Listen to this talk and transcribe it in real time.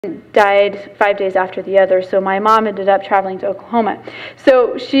died 5 days after the other, so my mom ended up traveling to Oklahoma.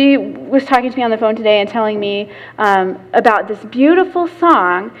 So she was talking to me on the phone today and telling me about this beautiful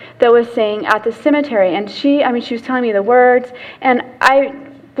song that was sang at the cemetery, and she was telling me the words, and I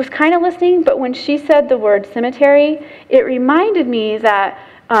was kind of listening, but when she said the word cemetery, it reminded me that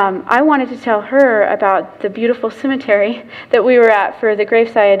I wanted to tell her about the beautiful cemetery that we were at for the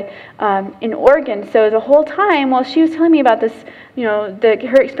graveside in Oregon. So the whole time while she was telling me about this,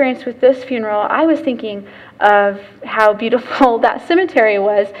 her experience with this funeral, I was thinking of how beautiful that cemetery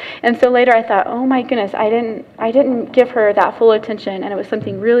was. And so later I thought, oh my goodness, I didn't give her that full attention, and it was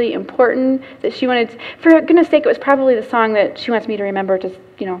something really important that she wanted. For goodness sake, it was probably the song that she wants me to remember to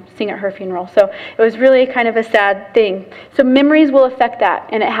sing at her funeral. So it was really kind of a sad thing. So memories will affect that,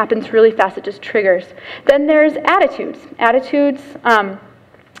 and it happens really fast. It just triggers. Then there's attitudes. Attitudes,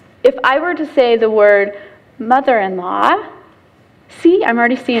 if I were to say the word mother-in-law, see, I'm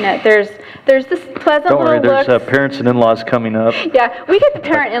already seeing it. There's this pleasant Don't worry, little there's parents and in-laws coming up. Yeah, we get the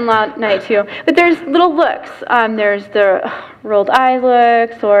parent-in-law night too. But there's little looks. There's the rolled eye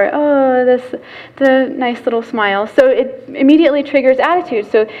looks, or the nice little smile. So it immediately triggers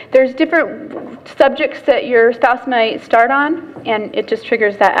attitude. So there's different subjects that your spouse might start on, and it just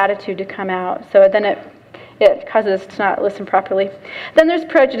triggers that attitude to come out. So then it causes us to not listen properly. Then there's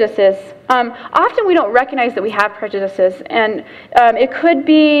prejudices. Often we don't recognize that we have prejudices, and it could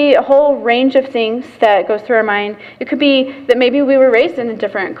be a whole range of things that goes through our mind. It could be that maybe we were raised in a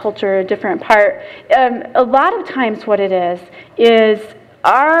different culture, a different part. A lot of times what it is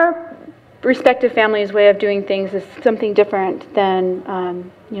our respective family's way of doing things is something different than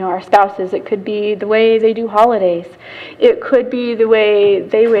our spouses. It could be the way they do holidays. It could be the way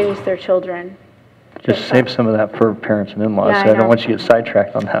they raise their children. Just save some of that for parents and in-laws. Yeah, I don't want you to get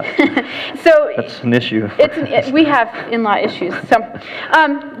sidetracked on that. So that's an issue. We have in-law issues. So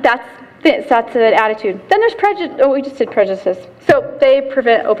that's an attitude. Then there's prejudice. Oh, we just did prejudices. So they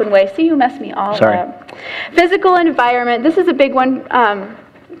prevent open way. See, you messed me all up. Physical environment. This is a big one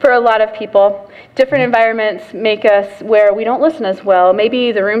for a lot of people. Different environments make us where we don't listen as well.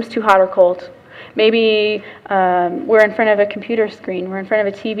 Maybe the room's too hot or cold. Maybe we're in front of a computer screen, we're in front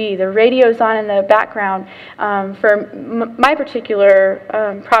of a TV, the radio's on in the background. For my particular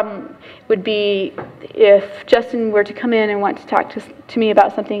problem would be if Justin were to come in and want to talk to me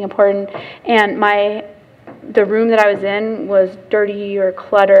about something important, and the room that I was in was dirty or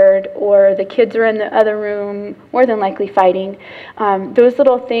cluttered, or the kids are in the other room, more than likely fighting. Those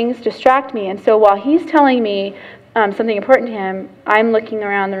little things distract me, and so while he's telling me something important to him, I'm looking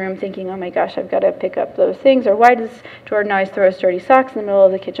around the room thinking, oh my gosh, I've got to pick up those things, or why does Jordan always throw his dirty socks in the middle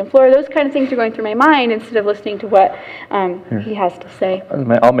of the kitchen floor? Those kind of things are going through my mind instead of listening to what he has to say.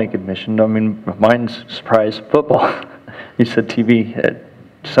 I'll make admission. Mine's surprise football. You said TV.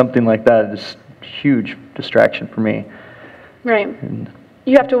 Something like that is a huge distraction for me. Right. And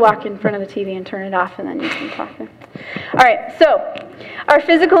you have to walk in front of the TV and turn it off, and then you can talk. All right, so our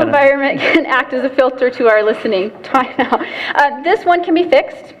physical environment can act as a filter to our listening. This one can be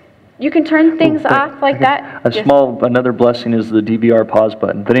fixed. You can turn things off like that. Another blessing is the DVR pause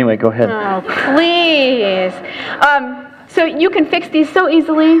button. But anyway, go ahead. Oh, please. So you can fix these so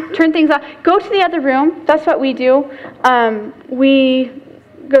easily. Turn things off. Go to the other room. That's what we do. We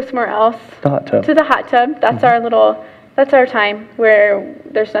go somewhere else. The hot tub. To the hot tub. That's That's our time where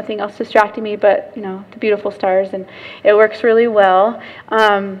there's nothing else distracting me but, the beautiful stars, and it works really well.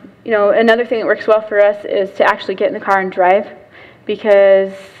 Another thing that works well for us is to actually get in the car and drive,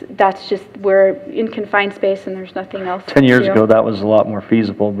 because that's just, we're in confined space and there's nothing else 10 years ago, that was a lot more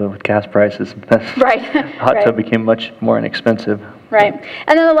feasible, but with gas prices, right. hot tub became much more inexpensive. Right.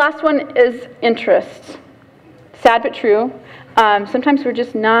 And then the last one is interest. Sad but true. Sometimes we're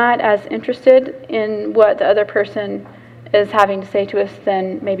just not as interested in what the other person is having to say to us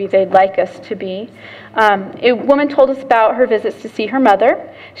than maybe they'd like us to be. A woman told us about her visits to see her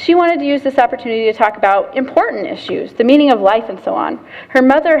mother. She wanted to use this opportunity to talk about important issues, the meaning of life, and so on. Her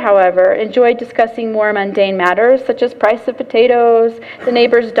mother, however, enjoyed discussing more mundane matters, such as price of potatoes, the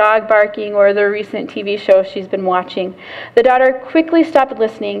neighbor's dog barking, or the recent TV show she's been watching. The daughter quickly stopped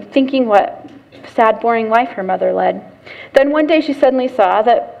listening, thinking what sad, boring life her mother led. Then one day she suddenly saw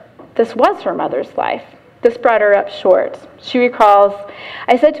that this was her mother's life. This brought her up short. She recalls,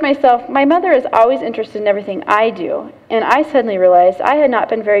 I said to myself, my mother is always interested in everything I do, and I suddenly realized I had not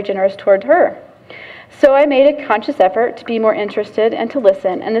been very generous toward her. So I made a conscious effort to be more interested and to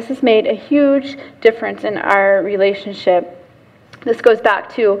listen, and this has made a huge difference in our relationship. This goes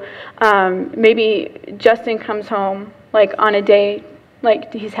back to maybe Justin comes home like on a day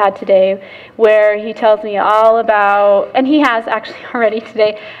like he's had today, where he tells me all about, and he has actually already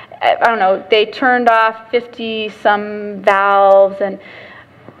today, I don't know, they turned off 50-some valves, and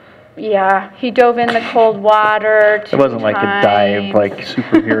yeah, he dove in the cold water 2 It wasn't like a dive, like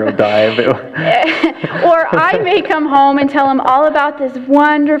superhero dive. Or I may come home and tell him all about this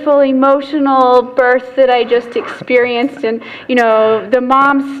wonderful emotional birth that I just experienced, and the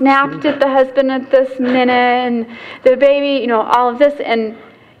mom snapped at the husband at this minute, and the baby, all of this, and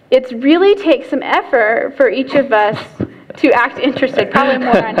it really takes some effort for each of us to act interested, probably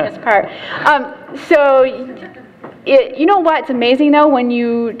more on his part. You know what? It's amazing, though, when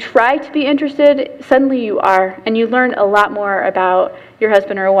you try to be interested, suddenly you are. And you learn a lot more about your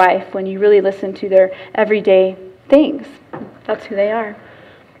husband or wife when you really listen to their everyday things. That's who they are.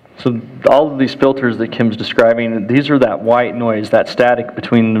 So all of these filters that Kim's describing, these are that white noise, that static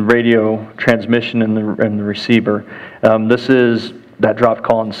between the radio transmission and the receiver. This is that dropped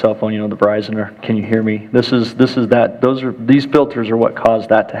call on the cell phone, the Verizon, or can you hear me? This is that. These filters are what caused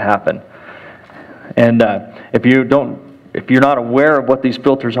that to happen. And if you're not aware of what these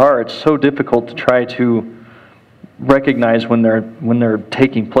filters are, it's so difficult to try to recognize when they're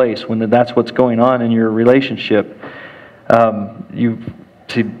taking place, when that's what's going on in your relationship.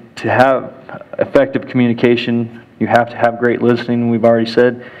 To have effective communication, you have to have great listening. We've already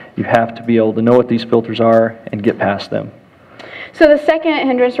said you have to be able to know what these filters are and get past them. So the second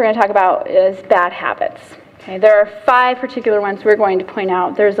hindrance we're going to talk about is bad habits. Okay, there are 5 particular ones we're going to point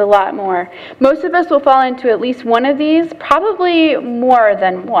out. There's a lot more. Most of us will fall into at least one of these, probably more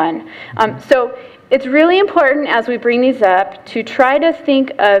than one. So it's really important as we bring these up to try to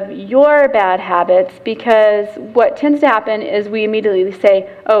think of your bad habits, because what tends to happen is we immediately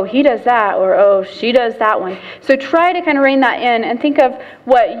say, oh, he does that, or oh, she does that one. So try to kind of rein that in and think of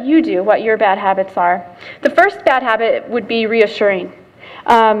what you do, what your bad habits are. The first bad habit would be reassuring.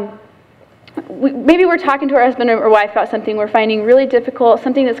 Maybe we're talking to our husband or wife about something we're finding really difficult,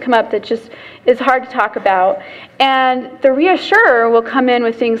 something that's come up that just is hard to talk about. And the reassurer will come in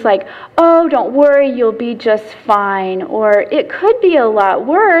with things like, oh, don't worry, you'll be just fine. Or it could be a lot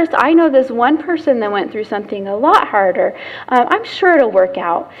worse. I know this one person that went through something a lot harder. I'm sure it'll work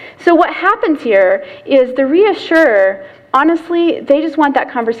out. So what happens here is the reassurer, honestly, they just want that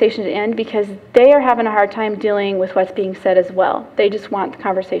conversation to end because they are having a hard time dealing with what's being said as well. They just want the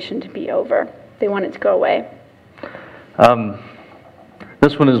conversation to be over. They want it to go away.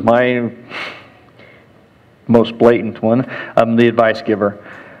 This one is my most blatant one. I'm the advice giver.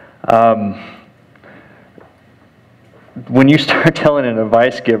 When you start telling an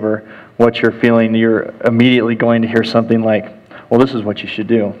advice giver what you're feeling, you're immediately going to hear something like, well, this is what you should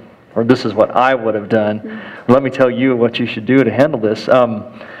do. Or this is what I would have done. Mm-hmm. Let me tell you what you should do to handle this.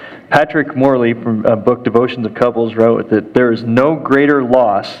 Patrick Morley from book Devotions of Couples wrote that there is no greater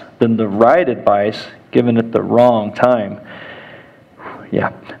loss than the right advice given at the wrong time.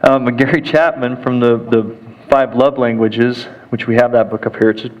 Yeah. Gary Chapman from the 5 Love Languages, which we have that book up here.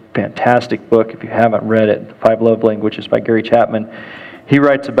 It's a fantastic book if you haven't read it. The 5 Love Languages by Gary Chapman. He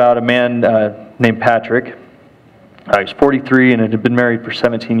writes about a man named Patrick. He was 43 and had been married for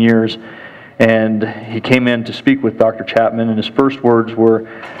 17 years, and he came in to speak with Dr. Chapman, and his first words were,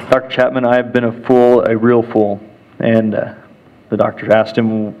 Dr. Chapman, I have been a fool, a real fool. And the doctor asked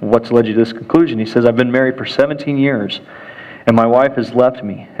him, what's led you to this conclusion? He says, I've been married for 17 years, and my wife has left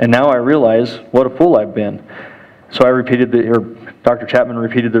me, and now I realize what a fool I've been. So Dr. Chapman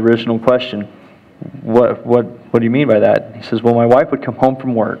repeated the original question, what do you mean by that? He says, well, my wife would come home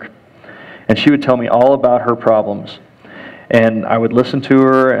from work, and she would tell me all about her problems. And I would listen to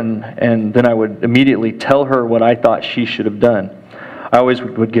her, and then I would immediately tell her what I thought she should have done. I always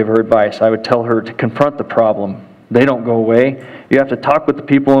would give her advice. I would tell her to confront the problem. They don't go away. You have to talk with the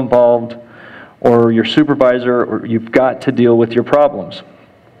people involved, or your supervisor, or you've got to deal with your problems.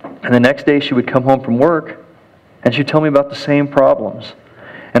 And the next day she would come home from work, and she'd tell me about the same problems.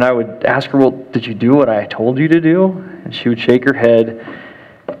 And I would ask her, well, did you do what I told you to do? And she would shake her head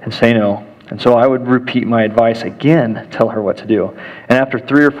and say no. And so I would repeat my advice again, tell her what to do. And after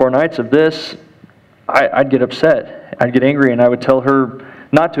 3 or 4 nights of this, I'd get upset. I'd get angry, and I would tell her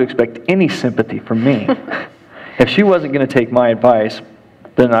not to expect any sympathy from me. If she wasn't going to take my advice,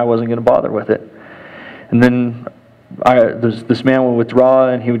 then I wasn't going to bother with it. And then this man would withdraw,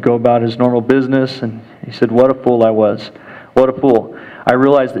 and he would go about his normal business, and he said, what a fool I was. What a fool. I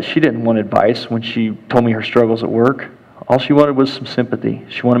realized that she didn't want advice when she told me her struggles at work. All she wanted was some sympathy.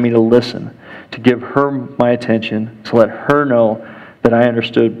 She wanted me to listen, to give her my attention, to let her know that I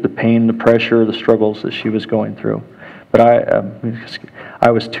understood the pain, the pressure, the struggles that she was going through. But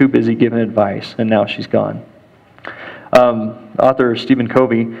I was too busy giving advice, and now she's gone. Author Stephen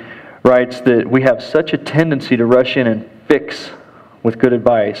Covey writes that we have such a tendency to rush in and fix with good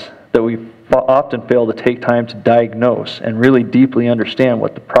advice that we often fail to take time to diagnose and really deeply understand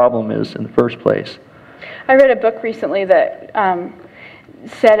what the problem is in the first place. I read a book recently that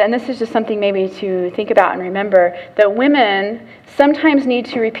said, and this is just something maybe to think about and remember, that women sometimes need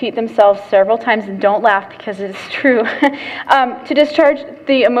to repeat themselves several times, and don't laugh because it is true, to discharge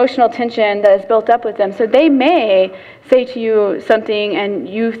the emotional tension that is built up with them. So they may say to you something and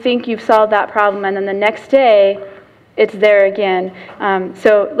you think you've solved that problem, and then the next day it's there again.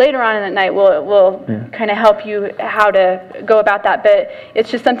 So later on in the night we'll kind of help you how to go about that, but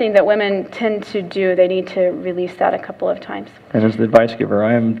it's just something that women tend to do. They need to release that a couple of times. And as the advice giver,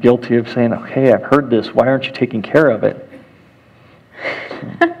 I am guilty of saying, okay, I've heard this, why aren't you taking care of it?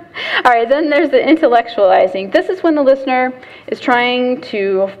 All right, then there's the intellectualizing. This is when the listener is trying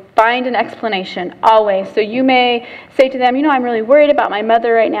to find an explanation, always. So you may say to them, I'm really worried about my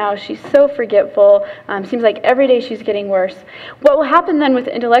mother right now. She's so forgetful. Seems like every day she's getting worse. What will happen then with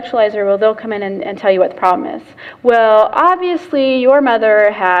the intellectualizer? Well, they'll come in and tell you what the problem is. Well, obviously your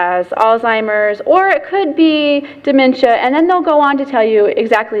mother has Alzheimer's, or it could be dementia, and then they'll go on to tell you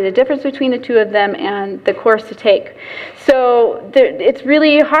exactly the difference between the two of them and the course to take. So it's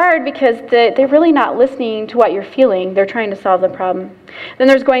really hard because they're really not listening to what you're feeling. They're trying to solve the problem. Then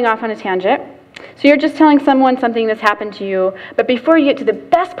there's going off on a tangent. So you're just telling someone something that's happened to you, but before you get to the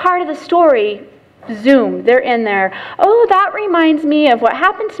best part of the story, zoom, they're in there. Oh, that reminds me of what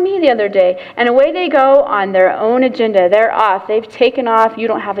happened to me the other day. And away they go on their own agenda. They're off. They've taken off. You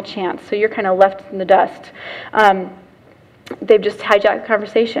don't have a chance. So you're kind of left in the dust. They've just hijacked the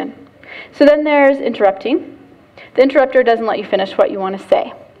conversation. So then there's interrupting. The interrupter doesn't let you finish what you want to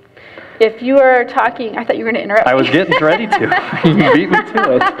say. If you are talking, I thought you were going to interrupt me. I was getting ready to. You beat me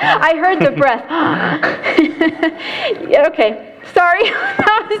to it. I heard the breath. Yeah, okay. Sorry.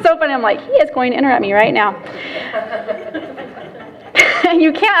 That was so funny. I'm like, he is going to interrupt me right now.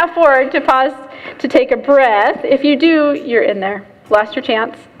 You can't afford to pause to take a breath. If you do, you're in there. Lost your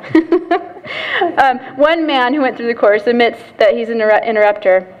chance. One man who went through the course admits that he's an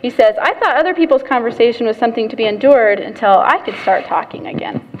interrupter. He says, I thought other people's conversation was something to be endured until I could start talking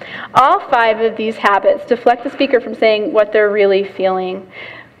again. All 5 of these habits deflect the speaker from saying what they're really feeling.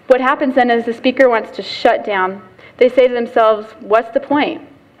 What happens then is the speaker wants to shut down. They say to themselves, what's the point?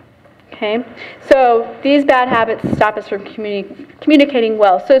 Okay, so these bad habits stop us from communicating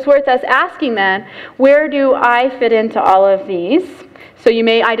well. So it's worth us asking then, where do I fit into all of these? So you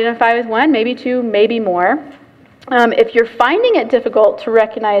may identify with 1, maybe 2, maybe more. If you're finding it difficult to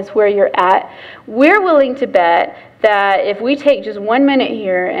recognize where you're at, we're willing to bet that if we take just 1 minute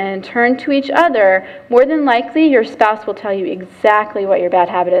here and turn to each other, more than likely your spouse will tell you exactly what your bad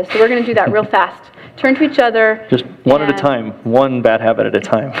habit is. So we're going to do that real fast. Turn to each other. Just one at a time. One bad habit at a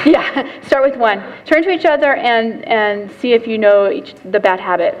time. Yeah, start with 1. Turn to each other and see if you know the bad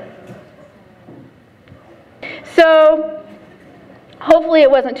habit. So hopefully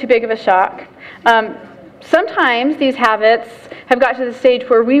it wasn't too big of a shock. Sometimes these habits have got to the stage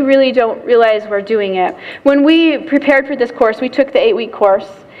where we really don't realize we're doing it. When we prepared for this course, we took the 8-week course,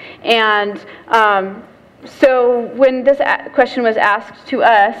 and so when this question was asked to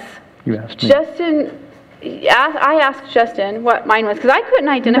us, you asked me. I asked Justin what mine was, because I couldn't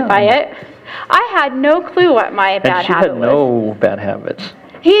identify it. I had no clue what my bad habit was. And she had no bad habits.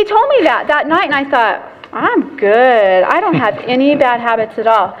 He told me that night, and I thought, I'm good. I don't have any bad habits at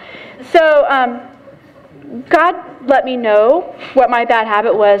all. So God let me know what my bad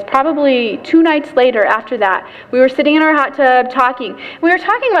habit was probably 2 nights later after that. We were sitting in our hot tub talking. We were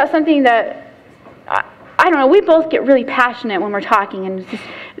talking about something that, I don't know, we both get really passionate when we're talking, and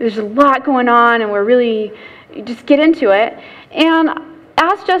there's a lot going on, and we're really just get into it. And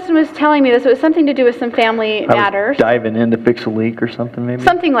as Justin was telling me this, it was something to do with some family matters. Diving in to fix a leak or something, maybe?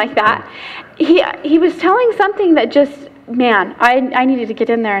 Something like that. He was telling something that just, man, I needed to get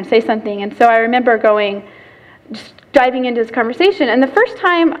in there and say something. And so I remember just diving into this conversation. And the first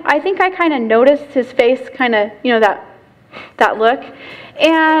time, I think I kind of noticed his face, kind of, that look.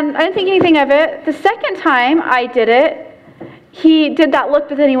 And I didn't think anything of it. The second time I did it, he did that look,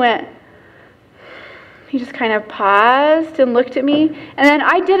 but then he just kind of paused and looked at me. And then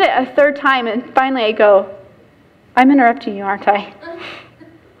I did it a 3rd time, and finally I go, I'm interrupting you, aren't I?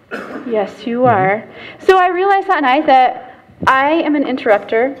 Yes, you are. So I realized that night that I am an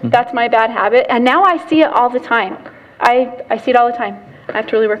interrupter. That's my bad habit. And now I see it all the time. I see it all the time. I have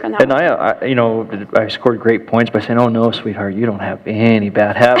to really work on that And I scored great points by saying, "Oh no, sweetheart, you don't have any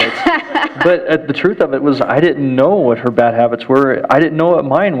bad habits." But the truth of it was, I didn't know what her bad habits were. I didn't know what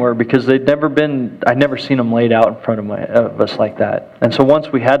mine were because I'd never seen them laid out in front of us like that. And so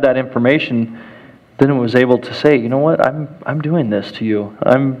once we had that information, then I was able to say, you know what, I'm doing this to you.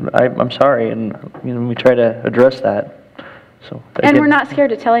 I'm sorry, and we try to address that. So and we're not scared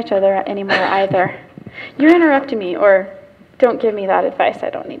to tell each other anymore either. You're interrupting me, or don't give me that advice. I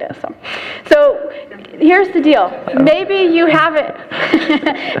don't need it. So here's the deal. Maybe you haven't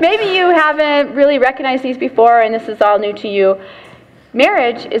really recognized these before, and this is all new to you.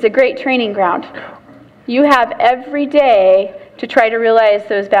 Marriage is a great training ground. You have every day to try to realize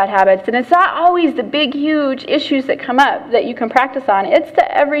those bad habits. And it's not always the big, huge issues that come up that you can practice on. It's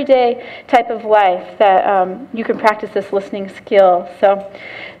the everyday type of life that you can practice this listening skill.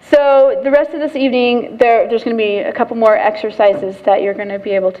 So the rest of this evening, there's going to be a couple more exercises that you're going to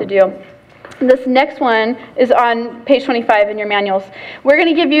be able to do. This next one is on page 25 in your manuals. We're going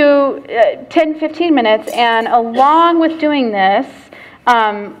to give you 10-15 minutes, and along with doing this,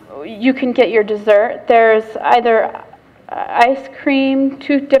 you can get your dessert. There's either ice cream,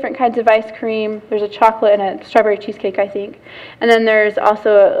 2 different kinds of ice cream. There's a chocolate and a strawberry cheesecake, I think. And then there's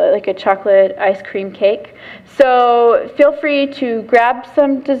also a chocolate ice cream cake. So feel free to grab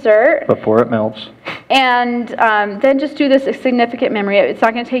some dessert. Before it melts. And then just do this a significant memory. It's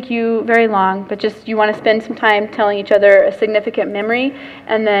not going to take you very long, but just you want to spend some time telling each other a significant memory,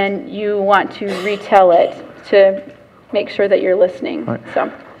 and then you want to retell it to make sure that you're listening. All right.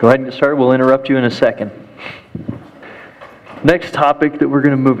 So go ahead and get started. We'll interrupt you in a second. Next topic that we're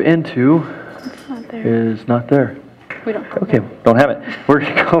going to move into is not there. We don't have Okay, don't have it. We're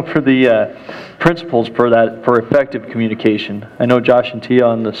going to go for the principles for effective communication. I know Josh and Tia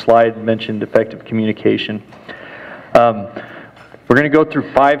on the slide mentioned effective communication. We're going to go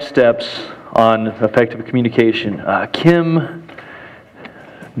through 5 steps on effective communication. Kim,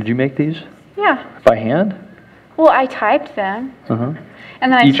 did you make these? Yeah. By hand? Well, I typed them. Uh-huh.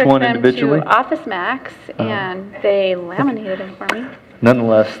 And then I Each took one them individually? to Office Max, and they laminated them for me.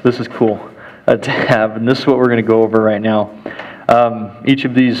 Nonetheless, this is cool to have, and this is what we're going to go over right now. Each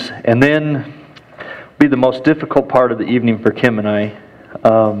of these, and then be the most difficult part of the evening for Kim and I.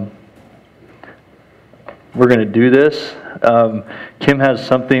 We're going to do this. Kim has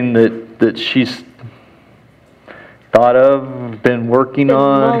something that she's thought of, been working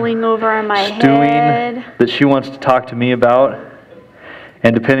on, mulling over in my stewing, head, that she wants to talk to me about.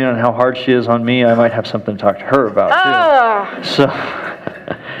 And depending on how hard she is on me, I might have something to talk to her about too. So,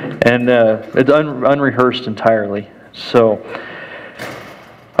 and it's unrehearsed entirely. So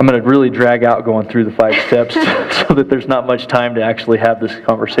I'm going to really drag out going through the 5 steps so that there's not much time to actually have this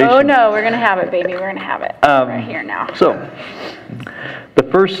conversation. Oh no, we're going to have it, baby. We're going to have it right here now. So the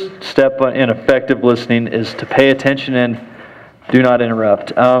first step in effective listening is to pay attention and do not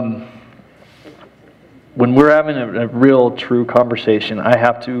interrupt. When we're having a real, true conversation, I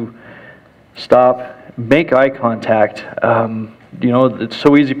have to stop, make eye contact. It's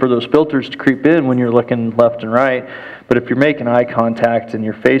so easy for those filters to creep in when you're looking left and right. But if you're making eye contact and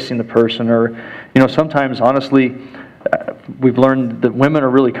you're facing the person, or, sometimes, honestly, we've learned that women are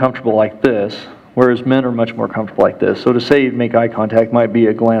really comfortable like this, whereas men are much more comfortable like this. So to say you make eye contact might be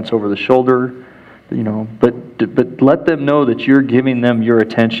a glance over the shoulder, but let them know that you're giving them your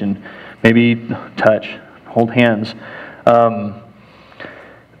attention. Maybe touch, hold hands, and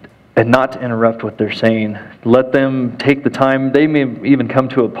not to interrupt what they're saying. Let them take the time. They may even come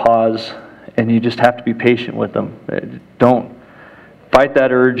to a pause, and you just have to be patient with them. Don't fight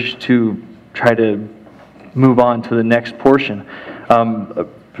that urge to try to move on to the next portion.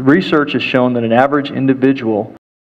 Research has shown that an average individual